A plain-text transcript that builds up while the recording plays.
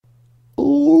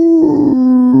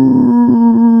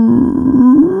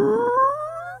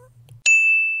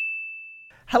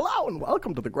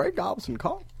welcome to the Grey Gobs and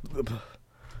Cop.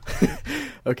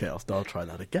 Okay, I'll try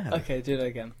that again. Okay, do that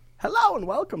again. Hello and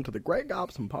welcome to the Grey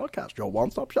Gobson Podcast, your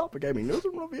one-stop shop for gaming news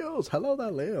and reviews. Hello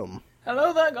there, Liam.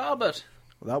 Hello there, Garbert.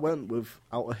 That went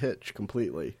without a hitch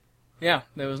completely. Yeah,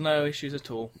 there was no issues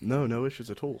at all. No issues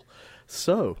at all.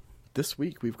 So, this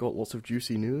week we've got lots of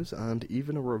juicy news and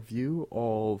even a review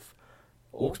of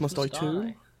Orcs Must Die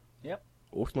 2. Yep.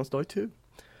 Orcs Must Die 2.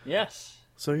 Yes.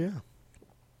 So, yeah.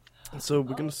 So,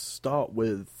 we're going to start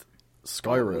with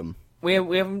Skyrim. We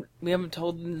haven't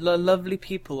told the lovely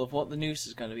people of what the news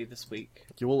is going to be this week.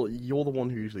 You're the one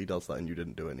who usually does that, and you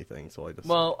didn't do anything, so I just...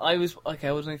 Well, I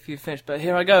wasn't if you finished, but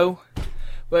here I go.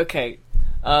 Well, okay,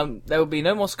 there will be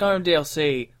no more Skyrim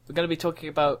DLC. We're going to be talking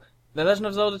about The Legend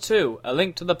of Zelda 2, A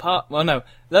Link to the Past... Well, no,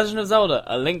 Legend of Zelda,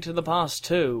 A Link to the Past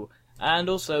 2, and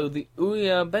also the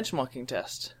OUYA benchmarking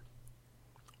test.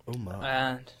 Oh my.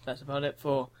 And that's about it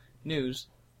for news.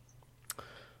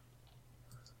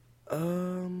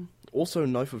 Also,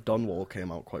 Knife of Dunwall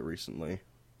came out quite recently.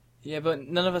 Yeah, but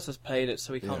none of us has played it,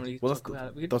 so we can't really talk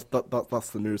about it. That's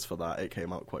the news for that. It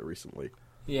came out quite recently.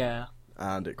 Yeah.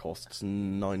 And it costs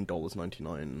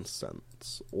 $9.99,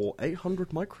 or 800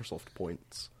 Microsoft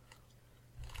points.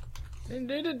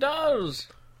 Indeed it does!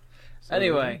 So,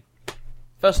 anyway,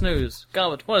 first news.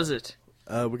 Garbett, what is it?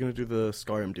 We're going to do the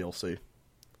Skyrim DLC.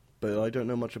 But I don't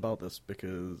know much about this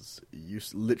because you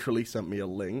literally sent me a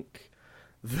link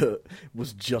that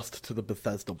was just to the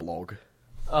Bethesda blog.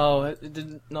 Oh, it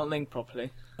did not link properly.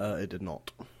 It did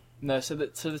not. No, so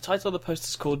the title of the post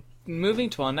is called Moving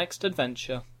to Our Next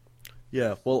Adventure.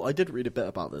 Yeah, well, I did read a bit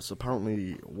about this.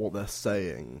 Apparently, what they're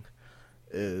saying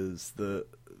is that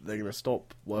they're going to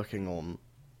stop working on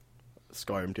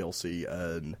Skyrim DLC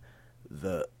and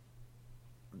that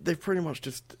they've pretty much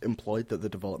just implied that the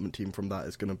development team from that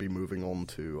is going to be moving on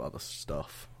to other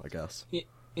stuff, I guess.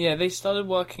 Yeah, they started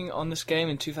working on this game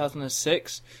in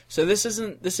 2006. So this is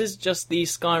just the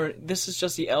Skyrim. This is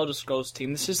just the Elder Scrolls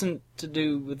team. This isn't to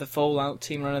do with the Fallout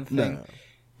team or anything. No.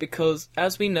 Because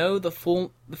as we know, the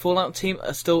Fallout team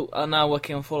are now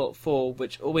working on Fallout 4,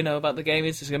 which all we know about the game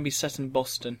is it's going to be set in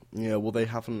Boston. Yeah, well they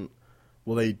haven't.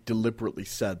 Well, they deliberately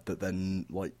said that then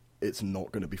it's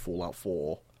not going to be Fallout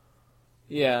 4.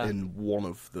 Yeah. In one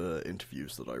of the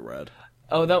interviews that I read.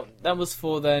 Oh, that was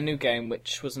for their new game,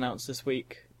 which was announced this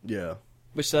week. Yeah.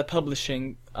 Which they're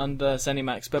publishing under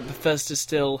ZeniMax, but Bethesda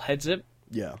still heads it.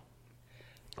 Yeah.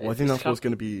 Well, I think that's what it's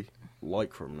going to be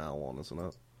like from now on, isn't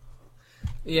it?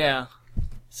 Yeah.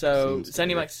 So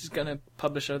ZeniMax is going to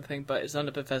publish everything, but it's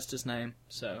under Bethesda's name,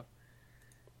 so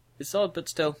it's odd, but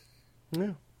still.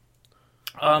 Yeah.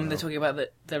 They're talking about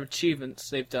their achievements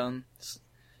they've done.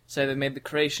 So they made the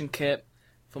creation kit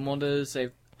for modders.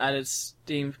 They've added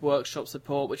Steam Workshop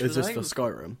support, which is this for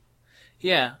Skyrim?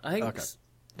 Yeah, I think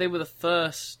they were the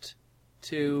first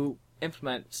to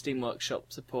implement Steam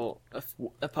Workshop support,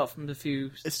 apart from the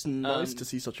few. It's nice to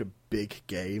see such a big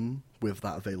game with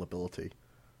that availability.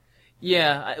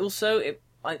 Yeah, I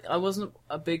wasn't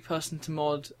a big person to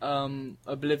mod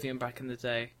Oblivion back in the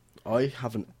day. I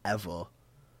haven't ever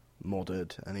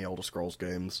modded any Elder Scrolls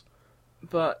games.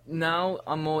 But now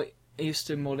I'm more used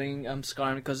to modding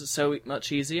Skyrim because it's so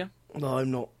much easier. No, I'm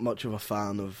not much of a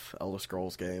fan of Elder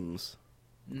Scrolls games.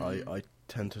 I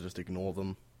tend to just ignore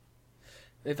them.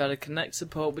 They've added Kinect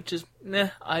support, which is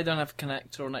I don't have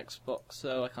Kinect or an Xbox,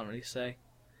 so I can't really say.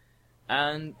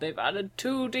 And they've added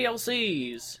 2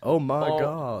 DLCs. Oh my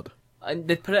god! And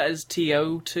they put it as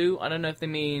TO2. I don't know if they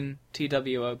mean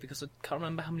TWO because I can't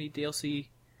remember how many DLC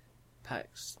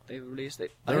packs they've released. There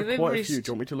are quite a few. Do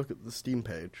you want me to look at the Steam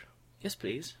page? Yes,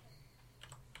 please.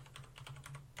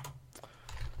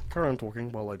 Carry on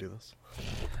talking while I do this.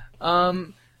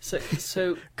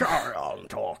 So carry on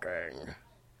talking.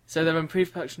 So they're in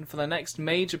pre-production for their next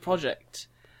major project.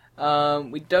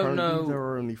 We don't know. There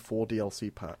are only 4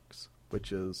 DLC packs,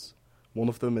 which is one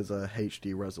of them is a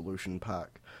HD resolution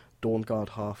pack.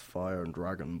 Dawnguard, Half-Fire, and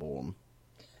Dragonborn.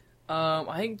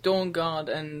 I think Dawnguard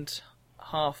and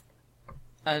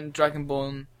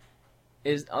Dragonborn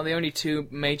are the only 2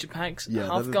 major packs. Yeah,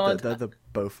 Halfguard, they're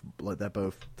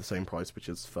both the same price, which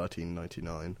is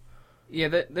 $13.99. Yeah,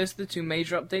 those are the 2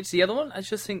 major updates. The other one, I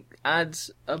just think, adds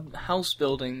a house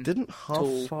building. Didn't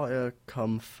Half-Fire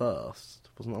come first?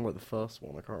 Wasn't that the first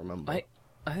one? I can't remember. I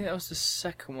think that was the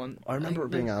second one. I remember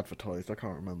it being advertised. I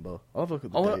can't remember. I'll have a look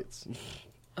at the dates.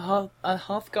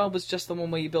 Halfguard was just the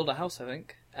one where you build a house, I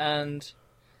think, and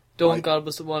Dawnguard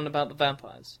was the one about the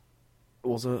vampires.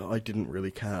 I didn't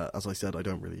really care. As I said, I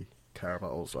don't really care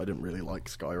about it. I didn't really like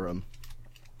Skyrim.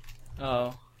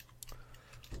 Oh.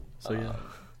 So yeah.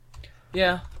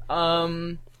 Yeah.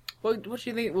 What do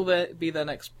you think will be their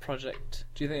next project?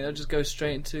 Do you think they'll just go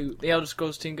straight into the Elder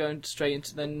Scrolls team going straight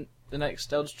into the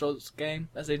next Elder Scrolls game,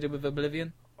 as they did with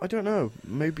Oblivion? I don't know.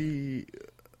 Maybe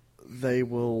they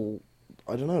will...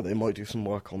 I don't know, they might do some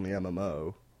work on the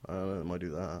MMO. I don't know, they might do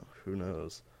that. Who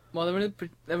knows? Well,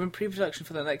 they're in pre-production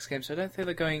for the next game, so I don't think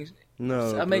they're going...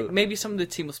 No, so, maybe some of the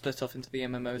team will split off into the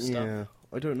MMO stuff. Yeah,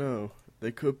 I don't know.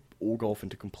 They could all go off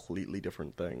into completely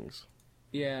different things.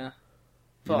 Yeah.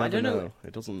 But I don't know.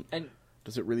 It doesn't... And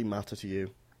does it really matter to you?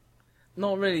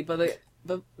 not really, but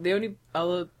the only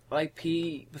other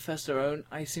IP Bethesda own,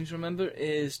 I seem to remember,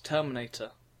 is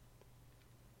Terminator.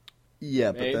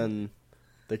 Yeah, Maybe. but then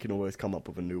they can always come up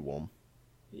with a new one.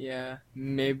 Yeah,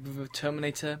 maybe with a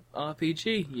Terminator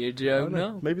RPG. You don't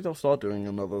know. Maybe they'll start doing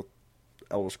another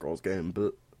Elder Scrolls game,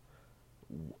 but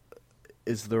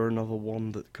is there another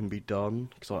one that can be done?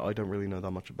 Because I don't really know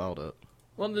that much about it.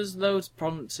 Well, there's loads of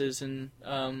provinces in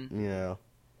Yeah.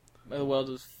 the world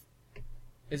of...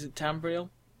 Is it Tamriel?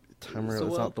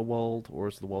 Tamriel, is that the world, or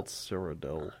is the world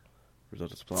Cyrodiil? Or is that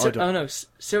just... Oh no,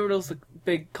 Cyrodiil's the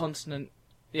big continent.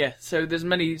 Yeah, so there's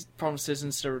many provinces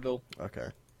in Cyrodiil. Okay.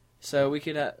 So we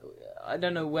could... I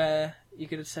don't know where you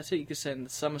could have set it. You could set it in the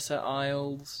Somerset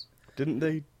Isles. Didn't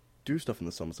they do stuff in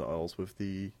the Somerset Isles with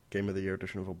the Game of the Year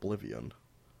edition of Oblivion?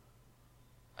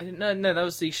 I didn't know. No, that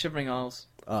was the Shivering Isles.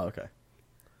 Oh, okay.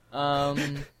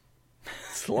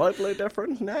 Slightly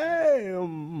different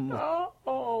name.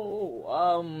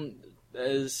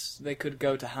 They could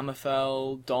go to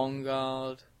Hammerfell,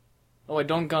 Dawnguard. Oh wait,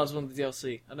 Dawnguard's one of the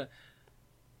DLC. I don't.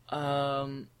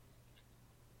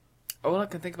 All I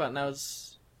can think about now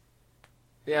is,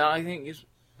 yeah, I think it's.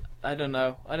 I don't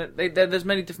know. There's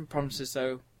many different promises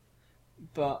though,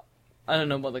 but I don't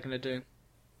know what they're gonna do.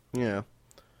 Yeah.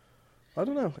 I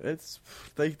don't know. It's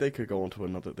they could go on to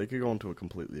another. They could go on to a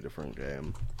completely different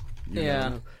game. Yeah.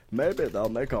 Know. Maybe they'll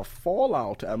make a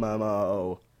Fallout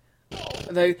MMO.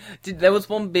 There was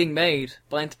one being made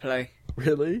by Interplay.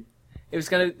 Really? It's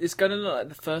gonna look like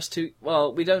the first two.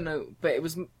 Well, we don't know, but it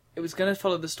was gonna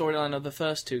follow the storyline of the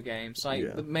first two games.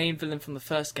 Like the main villain from the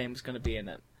first game was gonna be in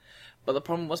it. But the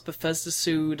problem was Bethesda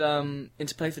sued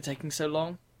Interplay for taking so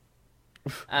long,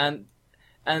 and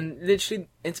literally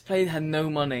Interplay had no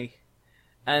money.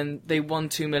 And they won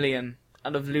 $2 million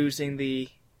out of losing the.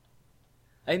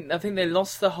 I think they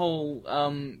lost the whole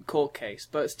court case,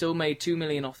 but still made $2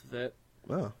 million off of it.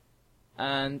 Wow.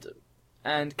 And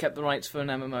kept the rights for an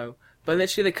MMO. But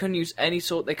literally, they couldn't use any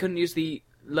sort. They couldn't use the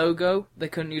logo. They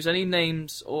couldn't use any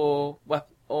names or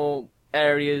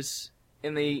areas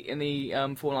in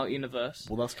the Fallout universe.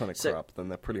 Well, that's kind of crap. Then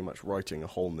they're pretty much writing a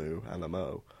whole new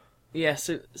MMO. Yeah.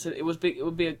 So it would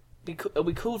be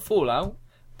called Fallout.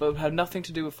 But it would have nothing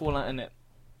to do with Fallout in it.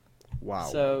 Wow.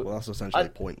 So, well, that's essentially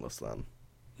pointless then.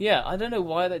 Yeah, I don't know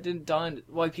why that didn't die.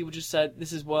 Why people just said,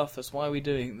 this is worthless, why are we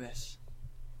doing this?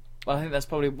 Well, I think that's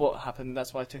probably what happened.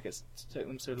 That's why it took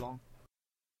them so long.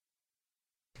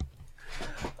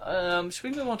 Should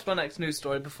we move on to our next news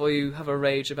story before you have a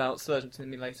rage about Surgeon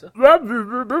Simulator?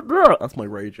 That's my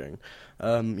raging.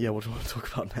 Yeah, what do you want to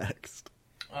talk about next?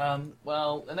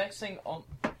 Well, the next thing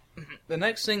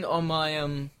on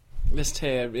my list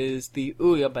here is the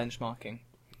OUYA benchmarking.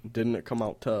 Didn't it come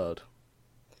out turd?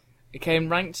 It came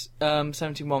ranked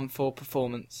 71 for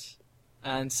performance,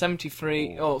 and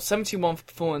 71 for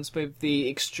performance with the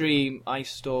Extreme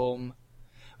Ice Storm,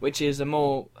 which is a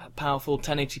more powerful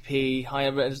 1080p,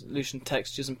 higher resolution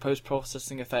textures and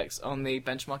post-processing effects on the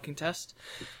benchmarking test.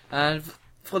 And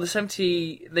for the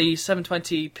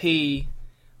 720p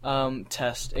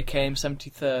test, it came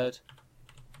 73rd.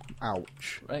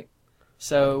 Ouch. Right.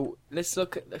 So let's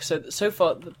look at so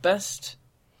far the best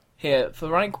here for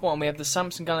rank 1. We have the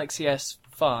Samsung Galaxy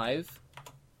S5.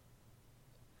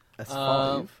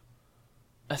 S5.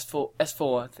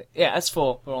 S4. I think. Yeah,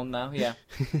 S4. We're on now. Yeah.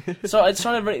 So I was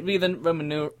trying to read the Roman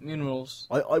numerals.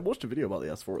 I watched a video about the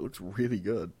S4. It looks really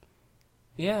good.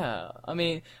 Yeah, I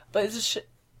mean, but it's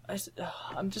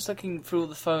I'm just looking through all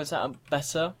the phones that are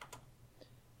better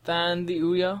than the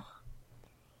OUYA.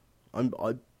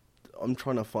 I'm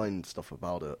trying to find stuff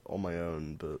about it on my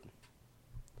own, but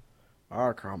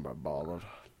I can't be bothered.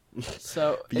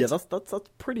 So yeah, that's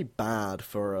pretty bad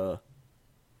for a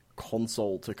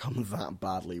console to come that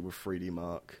badly with 3D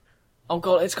Mark. Oh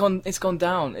god, it's gone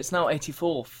down. It's now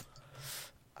 84th.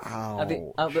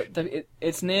 Ouch.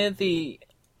 It's near the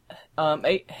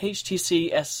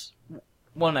HTC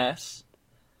S1S,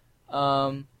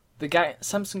 the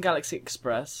Samsung Galaxy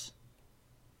Express,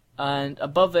 and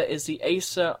above it is the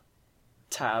Acer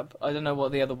Tab. I don't know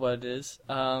what the other word is.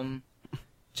 Do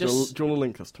you want to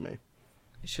link this to me?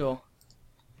 Sure.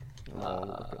 I'll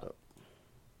look it up.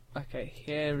 Okay,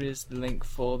 here is the link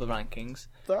for the rankings.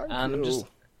 Thank you. I'm just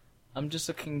I'm just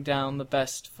looking down the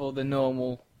best for the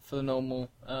normal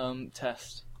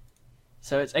test.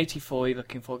 So it's 84 you're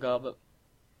looking for, Garbett.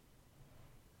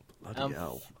 Bloody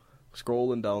hell.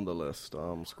 Scrolling down the list.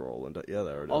 Scrolling. Yeah,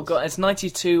 there it is. Oh god, it's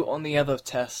 92 on the other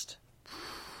test.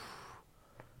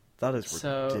 That is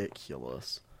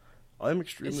ridiculous. I'm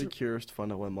extremely curious to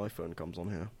find out when my phone comes on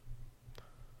here.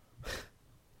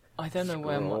 I don't know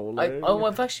where my...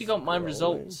 I've actually got my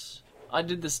results. I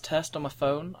did this test on my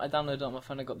phone. I downloaded it on my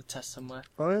phone. I got the test somewhere.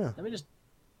 Oh, yeah. Let me just...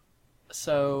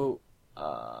 So,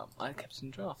 I kept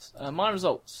some drafts. My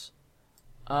results.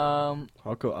 I'll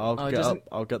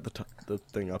get the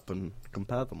thing up and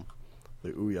compare them.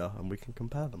 The OUYA, and we can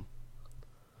compare them.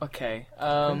 Okay.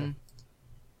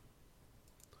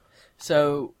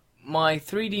 So, my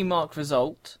 3D Mark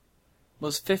result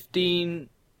was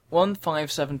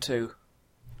 151572.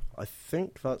 I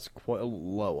think that's quite a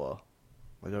lower.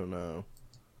 I don't know.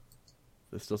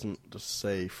 This doesn't just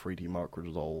say 3D Mark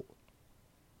result.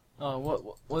 Oh,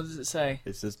 what does it say?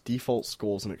 It says default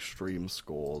scores and extreme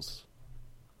scores.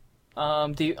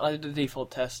 I did the default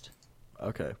test.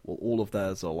 Okay, well all of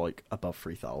theirs are like above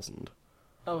 3,000.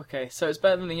 Oh, okay, so it's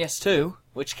better than the S2,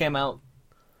 which came out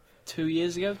 3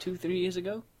 years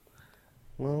ago.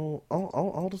 Well,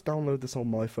 I'll just download this on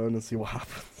my phone and see what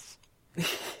happens.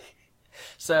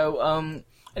 So,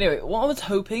 anyway, what I was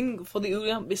hoping for the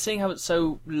OUYA, seeing how it's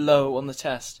so low on the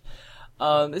test,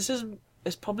 this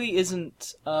probably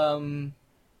isn't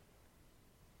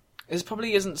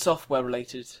software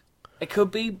related. It could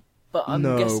be, but I'm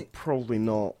guessing... No, probably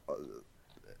not.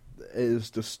 It is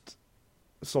just...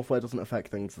 Software doesn't affect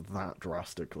things that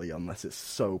drastically unless it's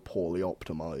so poorly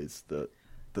optimized that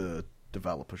the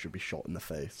developer should be shot in the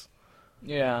face.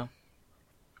 Yeah.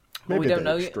 Maybe we don't a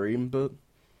know bit extreme, but...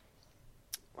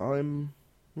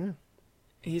 Yeah.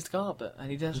 He's Garbett,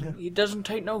 and he doesn't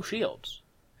take no shields.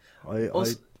 I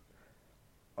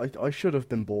should have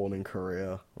been born in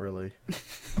Korea, really.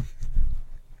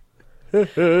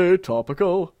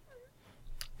 Topical.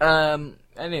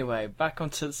 Anyway, back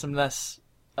onto some less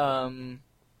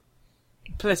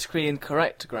politically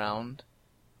incorrect ground.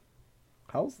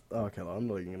 Okay, I'm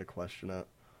not even going to question it.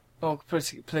 Or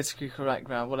politically correct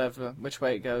ground, whatever, which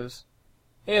way it goes.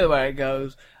 Either way it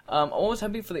goes. I was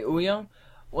hoping for the OUYA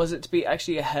was it to be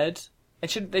actually ahead.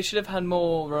 They should have had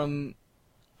more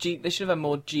they should have had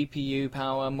more GPU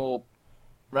power, more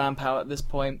RAM power at this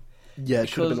point. Yeah, it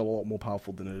should have been a lot more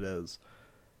powerful than it is.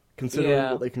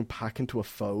 Considering what they can pack into a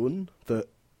phone, that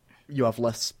you have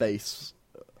less space,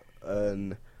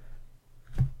 and...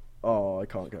 Oh, I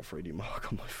can't get 3D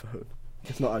Mark on my phone.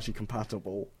 It's not actually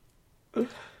compatible.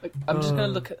 I'm just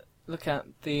going to look at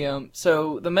the...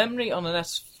 so, the memory on an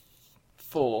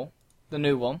S4, the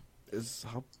new one...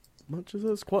 How much is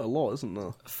it? It's quite a lot, isn't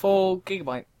there? 4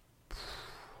 gigabyte.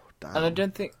 Damn. And I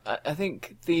don't think... I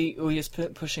think the OUYA is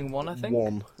pushing 1, I think?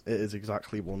 1. It is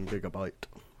exactly 1 gigabyte.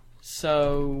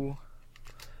 So...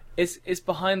 It's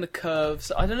behind the curve.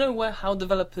 So I don't know how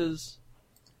developers...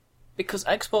 Because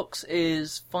Xbox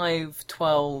is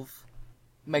 512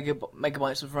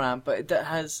 megabytes of RAM, but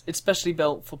it's specially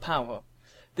built for power.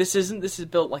 This isn't. This is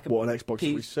built like a... What, an Xbox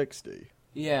 360?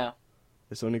 Yeah.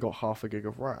 It's only got half a gig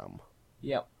of RAM?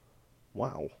 Yep.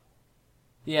 Wow.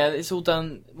 Yeah, it's all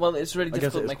done... Well, it's really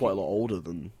difficult. I guess it's quite a lot older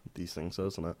than these things,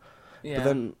 isn't it? Yeah. But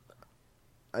then,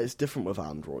 it's different with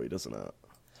Android, isn't it?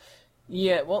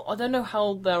 Yeah, well, I don't know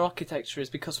how their architecture is,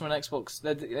 because for an Xbox,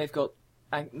 they've got...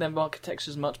 Their architecture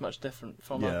is much, much different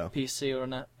from a PC or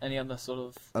any other sort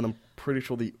of... And I'm pretty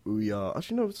sure the OUYA...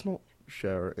 Actually, no, it's not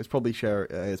sharing. It's probably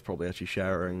actually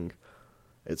sharing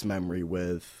its memory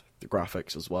with the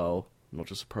graphics as well, not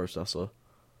just a processor.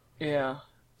 Yeah.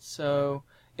 So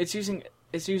it's using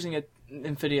a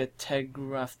NVIDIA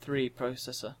Tegra 3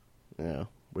 processor. Yeah,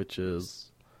 which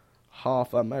is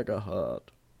half a megahertz.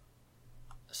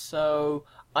 So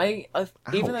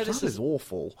even though this is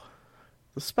awful.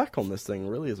 The spec on this thing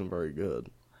really isn't very good.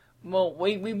 Well,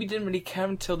 we didn't really care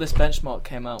until this benchmark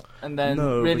came out, and then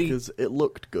because it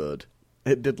looked good.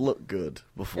 It did look good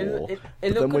before. It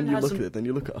but then when you look at it, then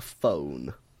you look at a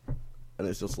phone, and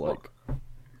it's just like.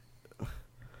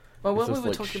 Well, when we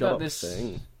were talking about this,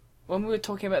 when we were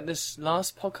talking about this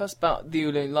last podcast about the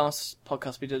OUYA, last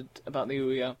podcast we did about the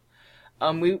OUYA,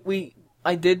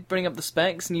 I did bring up the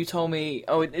specs, and you told me,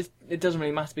 it doesn't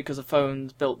really matter because the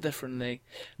phone's built differently.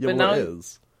 Yeah, but now it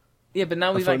is. Yeah, but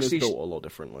now we've actually built a lot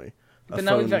differently. But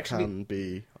now we've actually can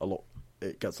be a lot.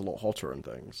 It gets a lot hotter and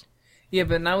things. Yeah,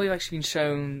 but now we've actually been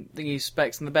shown the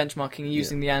specs and the benchmarking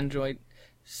using the Android,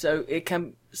 so it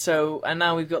can. So and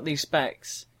now we've got these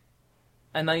specs,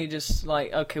 and now you're just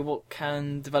like, okay, what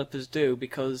can developers do?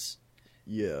 Because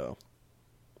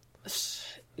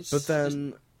But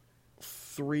then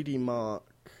 3D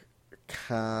Mark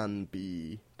can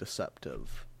be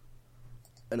deceptive,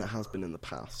 and it has been in the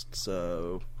past,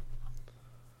 so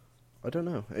I don't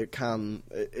know.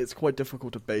 It's quite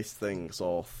difficult to base things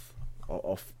off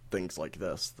things like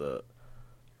this that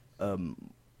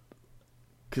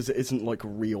because it isn't like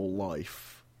real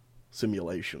life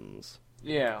simulations.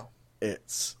 Yeah.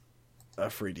 It's a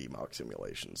 3D Mark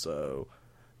simulation, so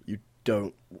you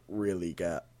don't really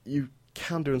get... You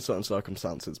can do in certain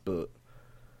circumstances, but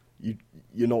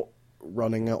you're not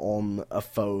running it on a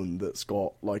phone that's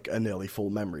got like a nearly full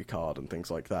memory card and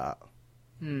things like that.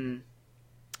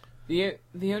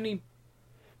 The only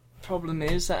problem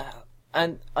is that,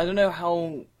 and I don't know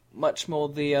how much more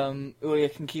the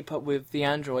OUYA can keep up with the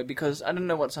Android, because I don't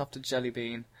know what's after Jelly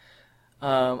Bean.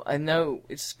 I know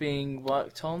it's being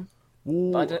worked on.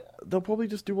 Well, they'll probably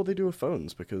just do what they do with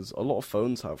phones, because a lot of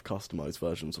phones have customized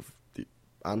versions of the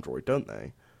Android, don't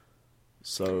they?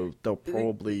 So they'll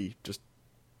probably just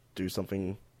do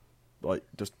something like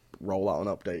just roll out an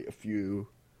update a few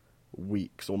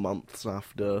weeks or months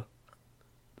after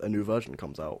a new version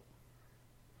comes out.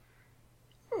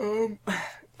 Yawn.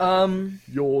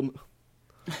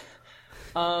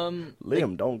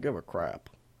 Liam, don't give a crap.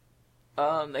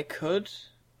 They could.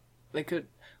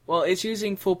 Well, it's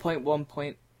using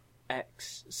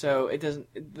 4.1.x, so it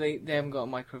doesn't. They haven't got a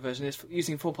micro version. It's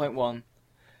using 4.1,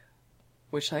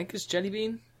 which I think is Jelly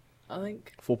Bean. I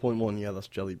think 4.1. Yeah, that's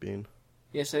Jelly Bean.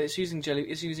 Yeah, so it's using Jelly.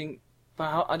 It's using.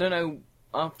 But I don't know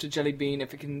after Jelly Bean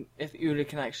if OUYA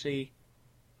can actually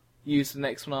use the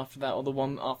next one after that or the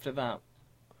one after that.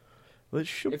 Well, it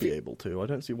should be able to. I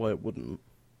don't see why it wouldn't.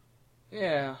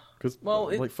 Yeah. Because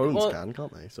phones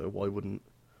can't they? So why wouldn't?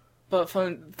 But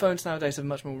phones nowadays have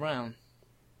much more RAM.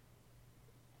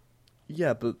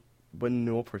 Yeah, but when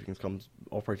new operating systems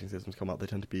come out, they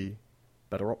tend to be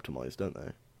better optimized, don't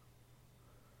they?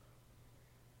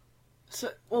 So,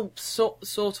 well,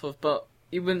 sort of, but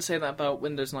you wouldn't say that about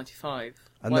Windows 95.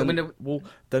 And well,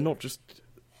 they're not just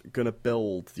going to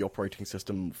build the operating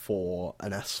system for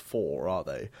an S4, are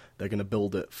they? They're going to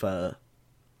build it for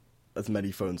as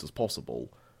many phones as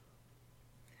possible.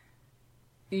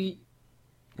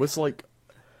 With like,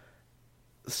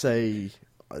 say,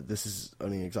 this is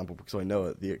only an example because I know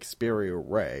it, the Xperia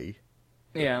Ray,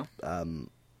 yeah,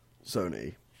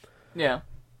 Sony, yeah,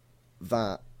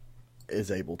 that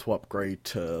is able to upgrade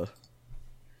to,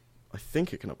 I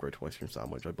think it can upgrade to Ice Cream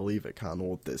Sandwich, I believe it can,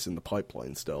 or it's in the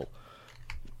pipeline still,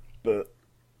 but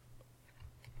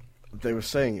they were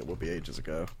saying it would be ages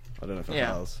ago. I don't know if it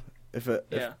has. If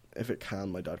it can,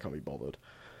 my dad can't be bothered.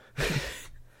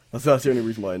 That's the only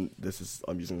reason why I'm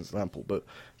using this example, but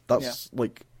that's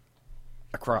like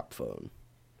a crap phone.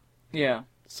 Yeah.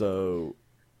 So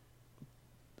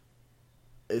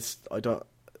it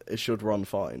should run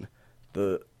fine.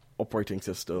 The operating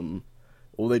system,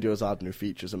 all they do is add new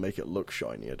features and make it look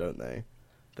shinier, don't they?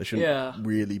 There shouldn't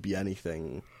really be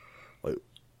anything like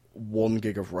 1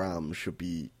 gig of RAM should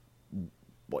be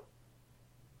like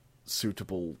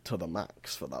suitable to the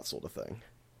max for that sort of thing.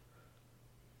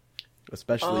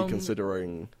 Especially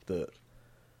considering that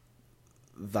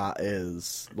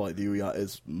is, like, the OUYA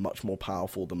is much more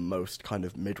powerful than most kind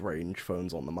of mid-range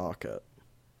phones on the market.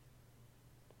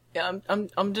 Yeah,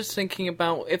 I'm just thinking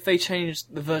about if they change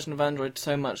the version of Android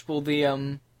so much, will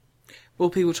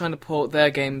people trying to port their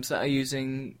games that are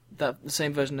using the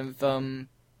same version of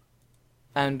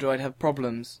Android have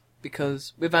problems?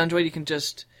 Because with Android you can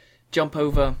just jump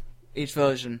over each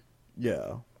version.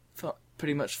 Yeah.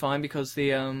 Pretty much fine because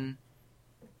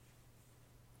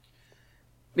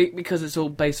because it's all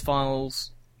base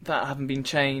files that haven't been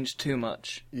changed too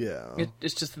much. Yeah.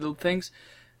 It's just little things.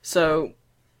 So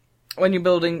when you're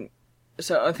building,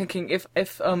 so I'm thinking if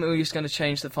OUYA's going to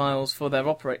change the files for their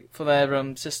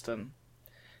system,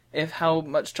 how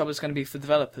much trouble it's going to be for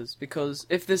developers? Because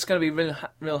if this is going to be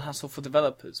real hassle for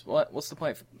developers, what's the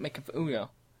point of making for OUYA?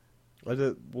 I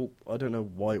don't know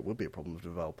why it would be a problem for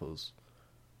developers,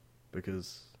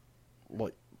 because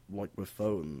like with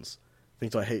phones,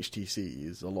 things like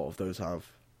HTCs, a lot of those have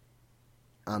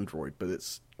Android, but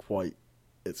it's quite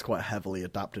a heavily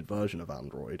adapted version of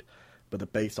Android, but the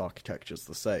base architecture's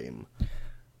the same.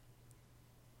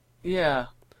 Yeah.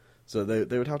 So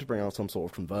they would have to bring out some sort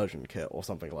of conversion kit or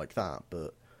something like that,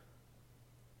 but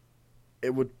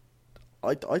it would...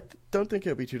 I don't think it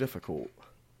would be too difficult.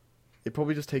 It'd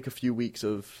probably just take a few weeks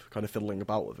of kind of fiddling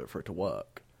about with it for it to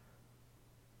work.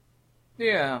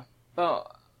 Yeah,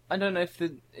 but I don't know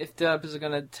if developers are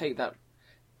going to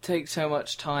take so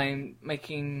much time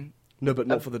making... No, but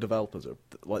not for the developers.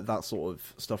 Like, that sort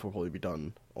of stuff will probably be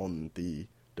done on the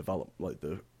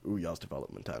OUYA's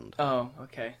development end. Oh,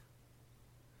 okay.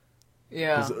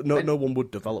 Yeah. 'Cause no one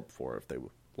would develop for it if they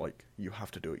were, like, you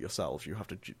have to do it yourselves, you have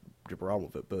to jib around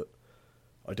with it, but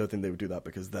I don't think they would do that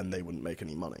because then they wouldn't make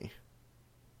any money.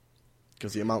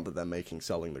 Because the amount that they're making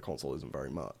selling the console isn't very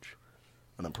much.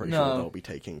 And I'm pretty sure they'll be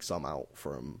taking some out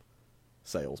from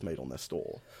sales made on their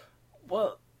store.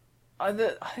 Well, I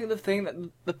think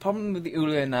the problem with the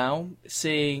OUYA now,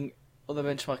 seeing all the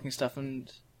benchmarking stuff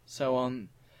and so on,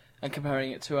 and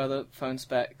comparing it to other phone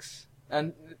specs,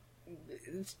 and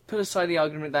put aside the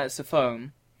argument that it's a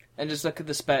phone, and just look at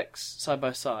the specs side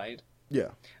by side.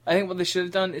 Yeah. I think what they should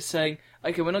have done is saying,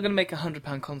 okay, we're not going to make a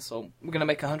 £100 console. We're going to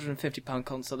make a £150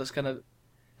 console that's going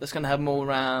to have more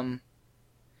RAM.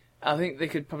 I think they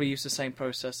could probably use the same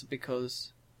processor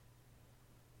because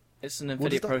it's an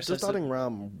NVIDIA processor. Just adding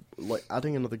RAM, like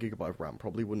adding another gigabyte of RAM,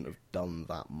 probably wouldn't have done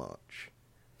that much.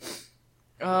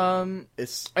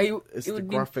 It's the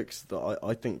graphics that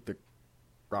I think the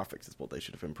graphics is what they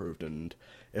should have improved, and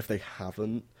if they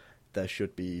haven't, there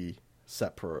should be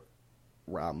separate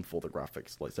RAM for the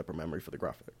graphics, like separate memory for the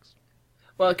graphics.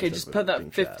 Well, okay, just put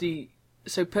that 50.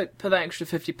 So put that extra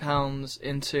 £50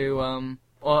 into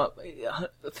or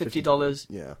 $50.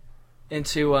 Yeah.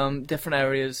 Into different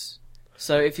areas.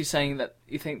 So if you're saying that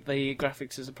you think the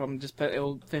graphics is a problem, just put it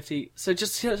all 50. So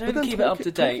just keep it up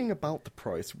to date. Talking about the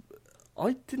price,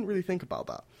 I didn't really think about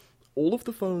that. All of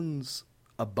the phones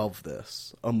above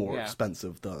this are more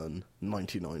expensive than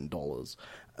 $99,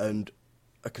 and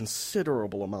a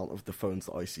considerable amount of the phones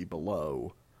that I see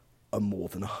below are more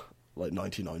than like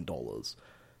 $99.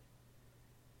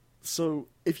 So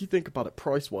if you think about it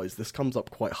price-wise, this comes up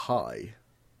quite high.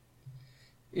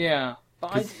 Yeah.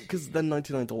 Because then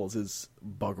 $99 is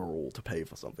bugger all to pay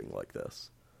for something like this.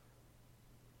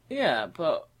 Yeah,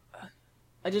 but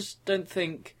I just don't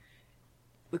think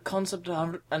the concept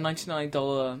of a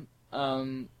 $99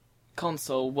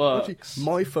 console works. Actually,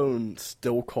 my phone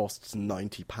still costs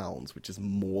 £90, which is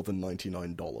more than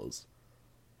 $99.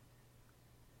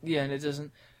 Yeah, and it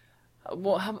doesn't...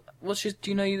 do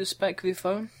you know the spec of your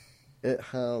phone? It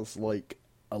has, like,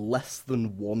 a less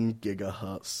than 1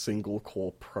 gigahertz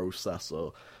single-core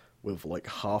processor with, like,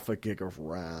 half a gig of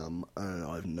RAM, and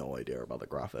I have no idea about the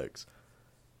graphics.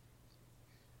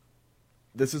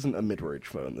 This isn't a mid-range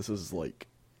phone. This is, like,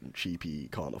 cheapy,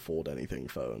 can't afford anything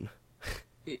phone.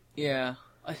 Yeah.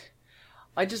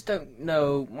 I just don't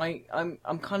know. I'm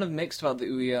kind of mixed about the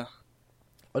OUYA.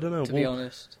 I don't know. To be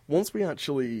honest. Once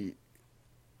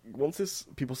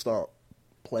people start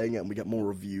playing it and we get more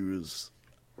reviews,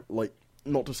 like,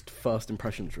 not just first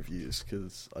impressions reviews,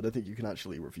 because I don't think you can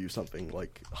actually review something,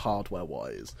 like,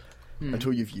 hardware-wise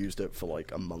until you've used it for,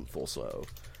 like, a month or so.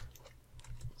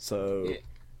 So,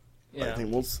 I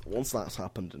think once that's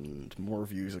happened and more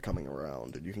reviews are coming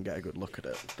around and you can get a good look at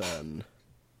it, then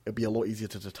it'll be a lot easier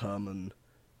to determine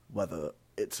whether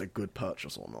it's a good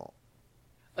purchase or not.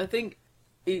 I think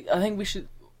we should...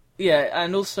 Yeah,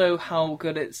 and also how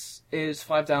good it is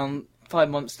 5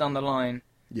 months down the line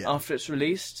after it's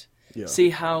released. Yeah.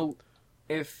 See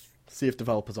if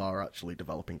developers are actually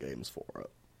developing games for it.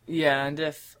 Yeah, and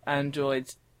if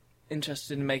Android's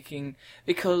interested in making...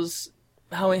 Because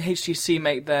how HTC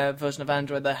make their version of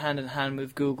Android, they're hand-in-hand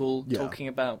with Google talking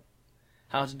about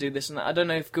how to do this and that. I don't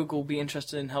know if Google will be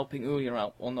interested in helping OUYA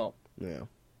out or not. Yeah.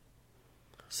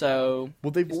 So...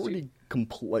 Well, they've already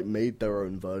made their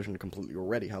own version completely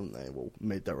already, haven't they? Well,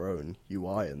 made their own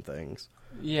UI and things.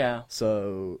 Yeah.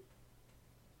 So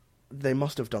they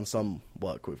must have done some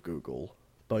work with Google.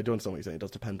 But I do understand what you're saying. It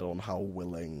does depend on how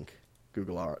willing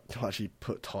Google are to actually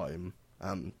put time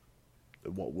and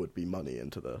what would be money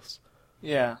into this.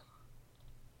 Yeah.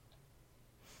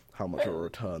 How much of a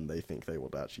return they think they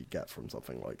would actually get from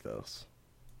something like this.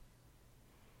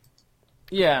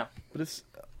 Yeah. But it's...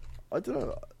 I don't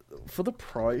know. For the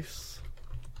price...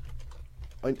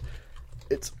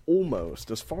 it's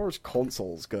almost, as far as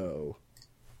consoles go,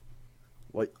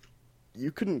 like,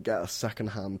 you couldn't get a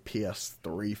second-hand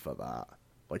PS3 for that,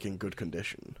 like, in good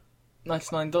condition.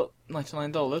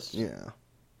 $99? Yeah.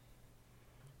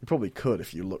 You probably could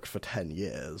if you looked for 10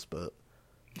 years, but...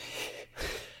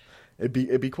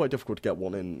 it'd be quite difficult to get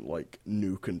one in, like,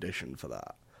 new condition for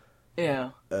that.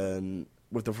 Yeah. And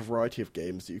with the variety of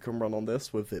games that you can run on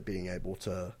this, with it being able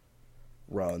to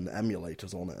run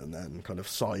emulators on it and then kind of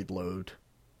sideload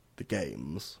the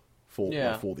games for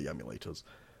the emulators.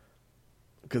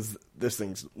 Because this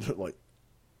thing's, like,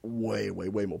 way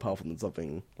more powerful than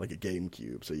something like a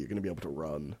GameCube, so you're going to be able to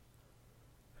run...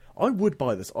 I would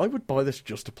buy this. I would buy this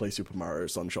just to play Super Mario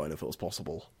Sunshine if it was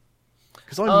possible.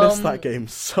 Because I miss that game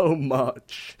so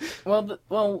much. Well,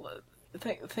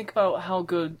 think about how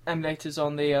good emulators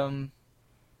on the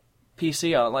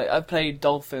PC art. Like, I played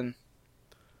Dolphin.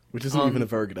 Which isn't even a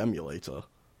very good emulator.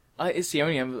 It's the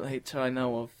only emulator I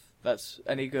know of that's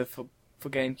any good for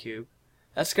GameCube.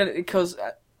 That's because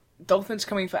Dolphin's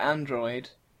coming for Android.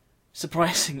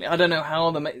 Surprisingly, I don't know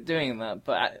how they're doing that,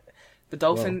 but the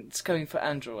Dolphin's coming for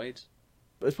Android.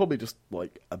 It's probably just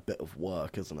like a bit of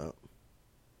work, isn't it?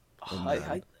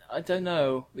 I don't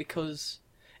know, because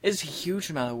it's a huge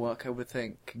amount of work, I would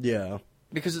think. Yeah.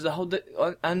 Because it's a whole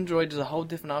Android is a whole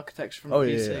different architecture from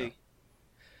PC. Yeah.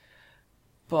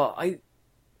 But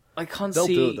I can't They'll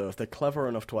see... do it though if they're clever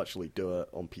enough to actually do it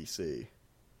on PC.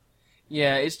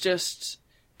 Yeah, it's just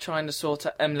trying to sort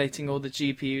out emulating all the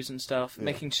GPUs and stuff,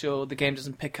 making sure the game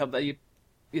doesn't pick up that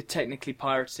you're technically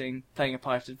playing a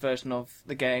pirated version of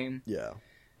the game. Yeah.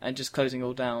 And just closing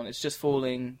all down. It's just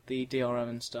fooling the DRM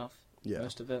and stuff. Yeah.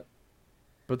 Most of it.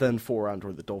 But then for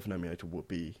Android, the Dolphin emulator would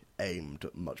be aimed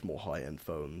at much more high-end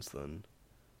phones than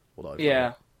what I've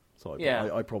got. So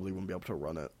I probably wouldn't be able to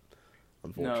run it,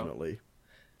 unfortunately. No.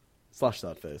 Slash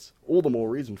that face. All the more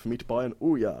reason for me to buy an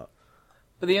OUYA.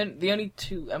 But the only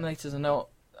two emulators I know,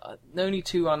 the only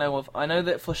two I know of, I know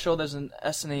that for sure there's an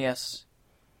SNES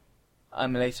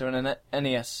emulator and an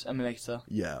NES emulator.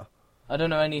 Yeah. I don't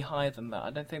know any higher than that. I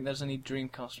don't think there's any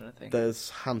Dreamcast or anything.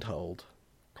 There's handheld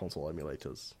console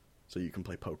emulators, so you can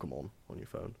play Pokemon on your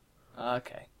phone.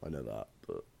 Okay. I know that,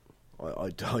 but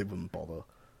I wouldn't bother.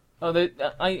 Oh,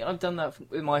 I've done that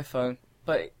with my phone,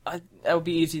 but that would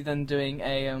be easier than doing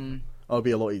a... Oh, it'd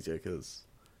be a lot easier, because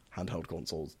handheld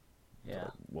consoles,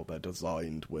 yeah, they're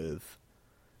designed with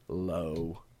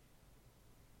low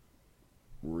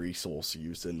resource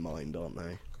use in mind, aren't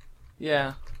they?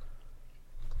 Yeah.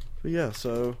 But yeah,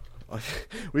 so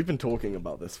we've been talking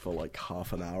about this for like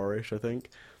half an hour-ish, I think.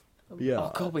 But yeah,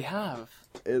 oh god, we have.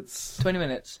 It's 20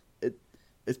 minutes.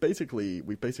 It's basically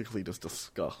we've just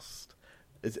discussed.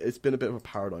 It's been a bit of a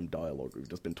paradigm dialogue. We've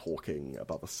just been talking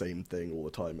about the same thing all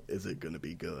the time. Is it going to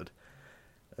be good?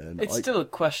 And it's still a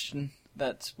question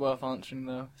that's worth answering,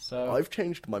 though. So I've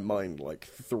changed my mind like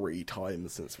 3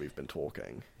 times since we've been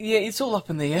talking. Yeah, it's all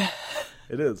up in the air.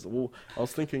 It is. Well, I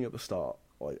was thinking at the start.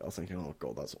 I was thinking, oh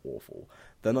god, that's awful.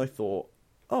 Then I thought,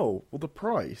 oh, well, the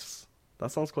price,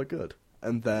 that sounds quite good.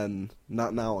 And then,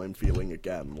 now I'm feeling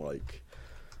again, like...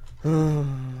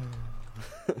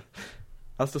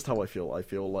 That's just how I feel. I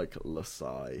feel like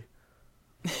Lasai.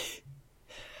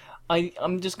 I'm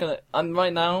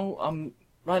right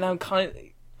now kind of,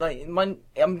 like,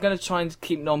 I'm gonna try and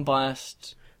keep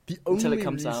non-biased until it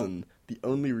comes out. The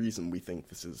only reason we think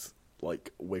this is...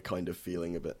 like, we're kind of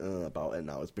feeling a bit about it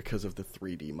now is because of the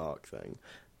 3D Mark thing.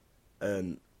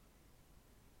 And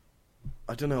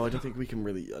I don't know, I don't think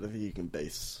you can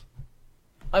base...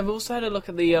 I've also had a look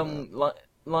at the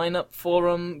lineup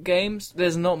for games.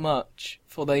 There's not much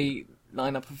for the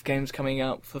lineup of games coming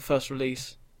out for first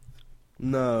release.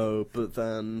 No, but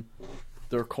then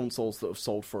there are consoles that have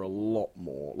sold for a lot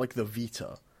more, like the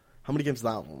Vita. How many games is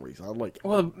that one release? I had like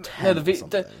 10 the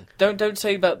Vita. Don't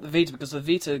say about the Vita, because the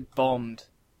Vita bombed.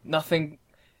 Nothing.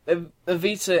 The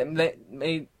Vita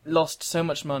lost so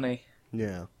much money.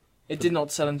 Yeah. It did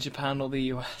not sell in Japan or the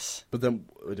US. But then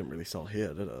it didn't really sell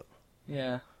here, did it?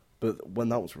 Yeah. But when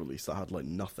that was released, that had like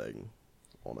nothing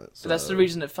on it. So... But that's the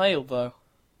reason it failed, though.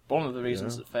 One of the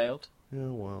reasons it failed. Yeah,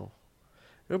 well,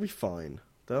 it'll be fine.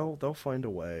 They'll find a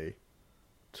way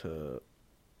to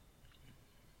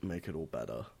make it all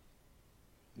better.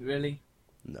 Really?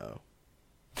 No.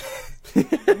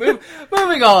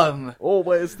 Moving on!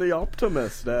 Always the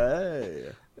optimist,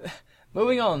 eh?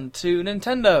 Moving on to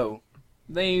Nintendo.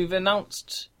 They've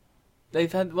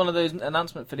had one of those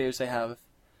announcement videos they have.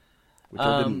 Which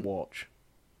I didn't watch.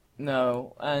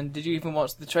 No, and did you even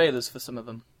watch the trailers for some of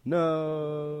them?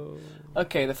 No.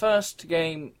 Okay, the first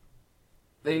game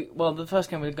we're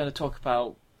going to talk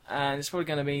about, and it's probably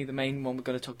going to be the main one we're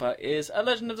going to talk about, is A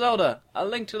Legend of Zelda: A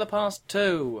Link to the Past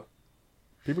 2.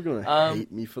 People are going to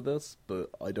hate me for this, but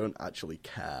I don't actually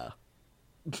care.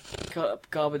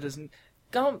 Garber doesn't...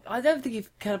 I don't think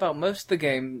you've cared about most of the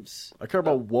games. I care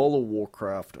about World of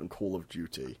Warcraft and Call of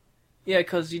Duty. Yeah,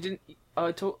 because you didn't...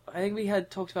 I think we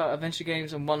had talked about adventure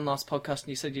games on one last podcast, and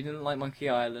you said you didn't like Monkey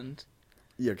Island.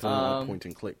 Yeah, because I don't like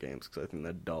point-and-click games, because I think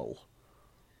they're dull.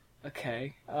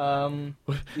 Okay.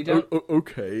 You don't...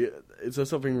 Okay, is there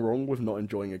something wrong with not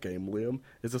enjoying a game, Liam?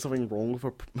 Is there something wrong with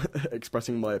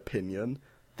expressing my opinion?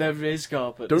 There is,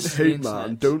 Garber. Don't hate,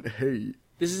 man. Don't hate.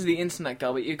 This is the internet,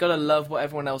 Garber. You've got to love what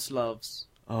everyone else loves.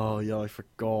 Oh, yeah, I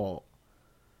forgot.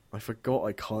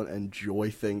 I can't enjoy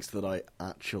things that I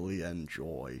actually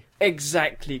enjoy.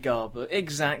 Exactly, Garber.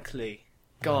 Exactly.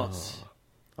 God.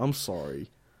 I'm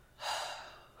sorry.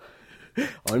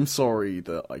 I'm sorry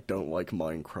that I don't like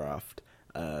Minecraft,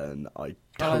 and I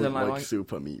don't like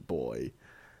Super Meat Boy,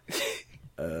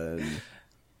 and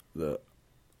that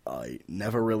I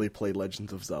never really played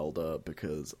Legend of Zelda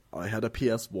because I had a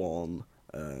PS1,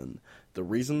 and the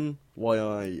reason why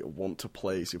I want to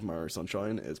play Super Mario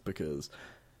Sunshine is because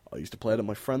I used to play it at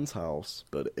my friend's house,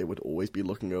 but it would always be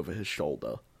looking over his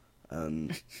shoulder.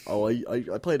 And I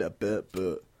played it a bit,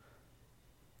 but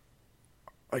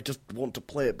I just want to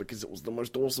play it because it was the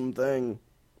most awesome thing.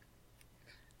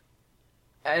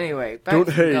 Anyway,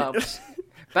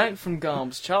 back from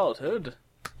Garb's childhood.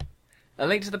 A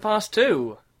Link to the Past 2.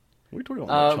 What are we talking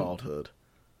about my childhood?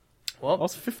 What? I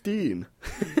was 15.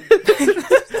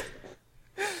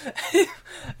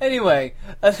 Anyway,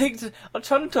 I'm trying to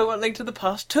talk about Link to the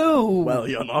Past 2. Well,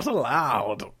 you're not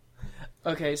allowed.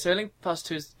 Okay, so Link to the Past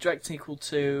 2 is the direct sequel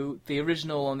to the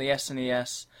original on the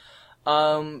SNES.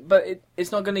 But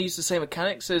it's not going to use the same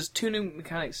mechanics. There's two new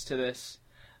mechanics to this.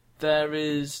 There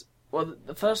is... Well,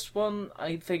 the first one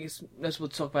I think is notable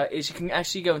to talk about is you can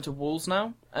actually go into walls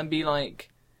now and be like...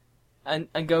 And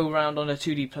go around on a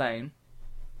 2D plane.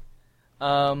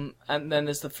 And then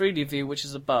there's the 3D view, which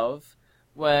is above,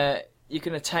 where you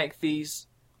can attack these...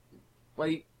 Well,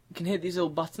 you can hit these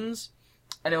little buttons,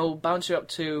 and it will bounce you up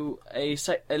to a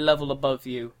level above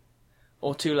you,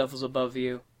 or 2 levels above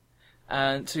you,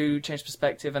 and to change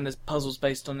perspective, and there's puzzles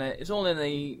based on it. It's all in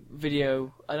the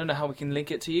video. I don't know how we can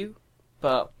link it to you,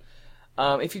 but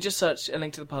if you just search A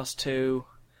Link to the Past 2,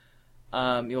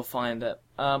 you'll find it.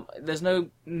 There's no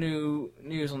new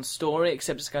news on story,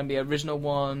 except it's going to be an original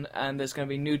one, and there's going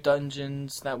to be new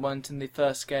dungeons that weren't in the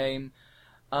first game.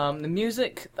 The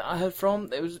music that I heard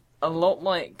from, it was a lot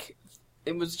like...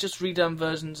 It was just redone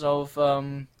versions of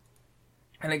A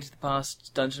Link to the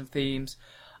Past dungeon themes.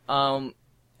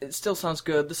 It still sounds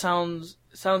good. The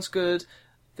sounds good.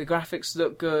 The graphics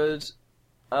look good.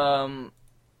 I'm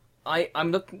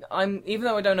even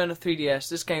though I don't own a 3DS,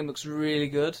 this game looks really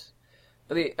good.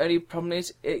 But the only problem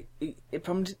is it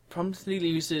promptly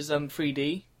uses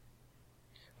 3D,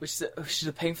 which is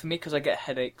a pain for me because I get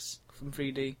headaches from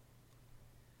 3D.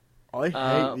 I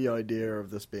hate the idea of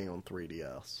this being on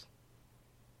 3DS.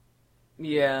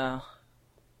 Yeah.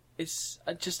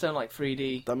 I just don't like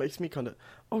 3D. That makes me kind of...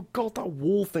 Oh god, that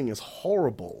wall thing is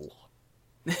horrible.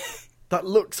 That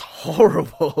looks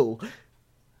horrible.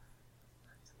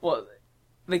 What?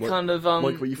 They like, kind of...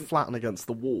 Like where you flatten against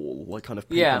the wall, like kind of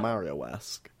Paper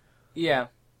Mario-esque. Yeah.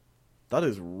 That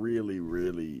is really,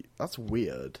 really... That's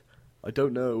weird. I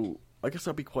don't know... I guess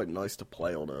that'd be quite nice to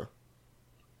play on a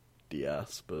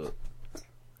DS, but...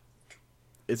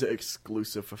 Is it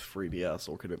exclusive for 3DS,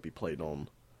 or can it be played on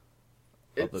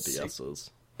other DSs?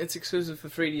 It's exclusive for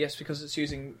 3DS because it's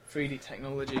using 3D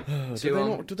technology.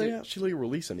 Do they actually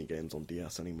release any games on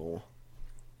DS anymore?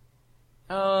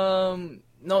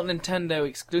 Not Nintendo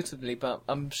exclusively, but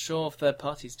I'm sure third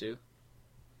parties do.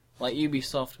 Like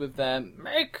Ubisoft with their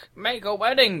make a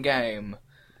wedding game.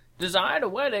 Design a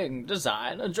wedding,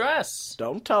 design a dress.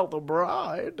 Don't tell the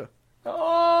bride.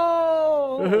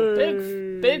 Oh,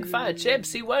 big fat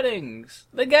gypsy weddings.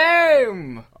 The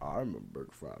game. I'm a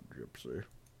big fat gypsy.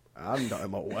 And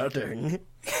I'm a wedding.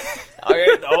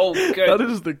 Good. That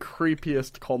is the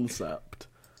creepiest concept.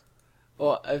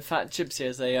 Or a fat gypsy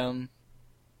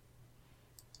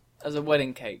as a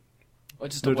wedding cake, or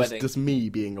just a wedding. Just me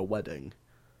being a wedding.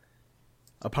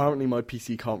 Apparently, my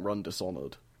PC can't run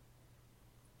Dishonored.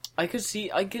 I just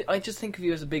think of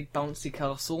you as a big bouncy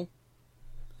castle.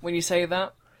 When you say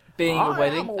that, being a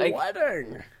wedding.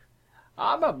 Wedding.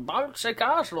 I'm a bouncy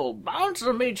castle. Bounce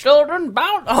on me, children.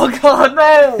 Bounce. Oh God,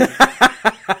 no!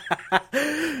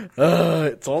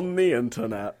 It's on the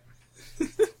internet.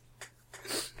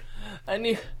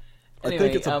 Anyway, I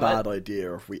think it's a bad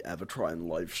idea if we ever try and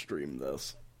live stream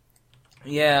this.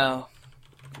 Yeah.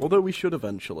 Although we should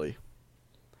eventually.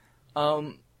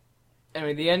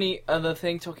 Anyway, the only other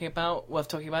thing worth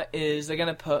talking about is they're going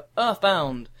to put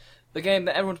Earthbound, the game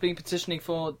that everyone's been petitioning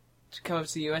for to come over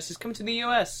to the US, is coming to the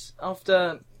US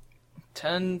after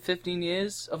 10, 15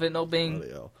 years of it not being...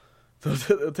 They'll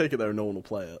take it there and no one will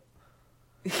play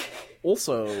it.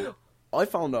 Also, I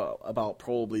found out about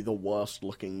probably the worst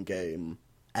looking game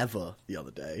ever the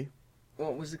other day.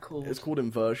 What was it called? It's called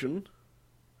Inversion.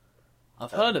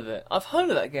 I've heard of it. I've heard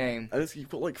of that game. And you've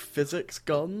got like physics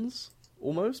guns,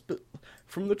 almost, but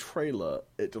from the trailer,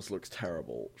 it just looks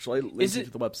terrible. Shall I link you to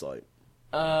the website?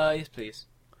 Yes, please.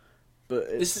 But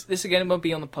this again won't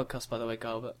be on the podcast, by the way,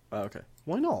 Garbutt. Okay.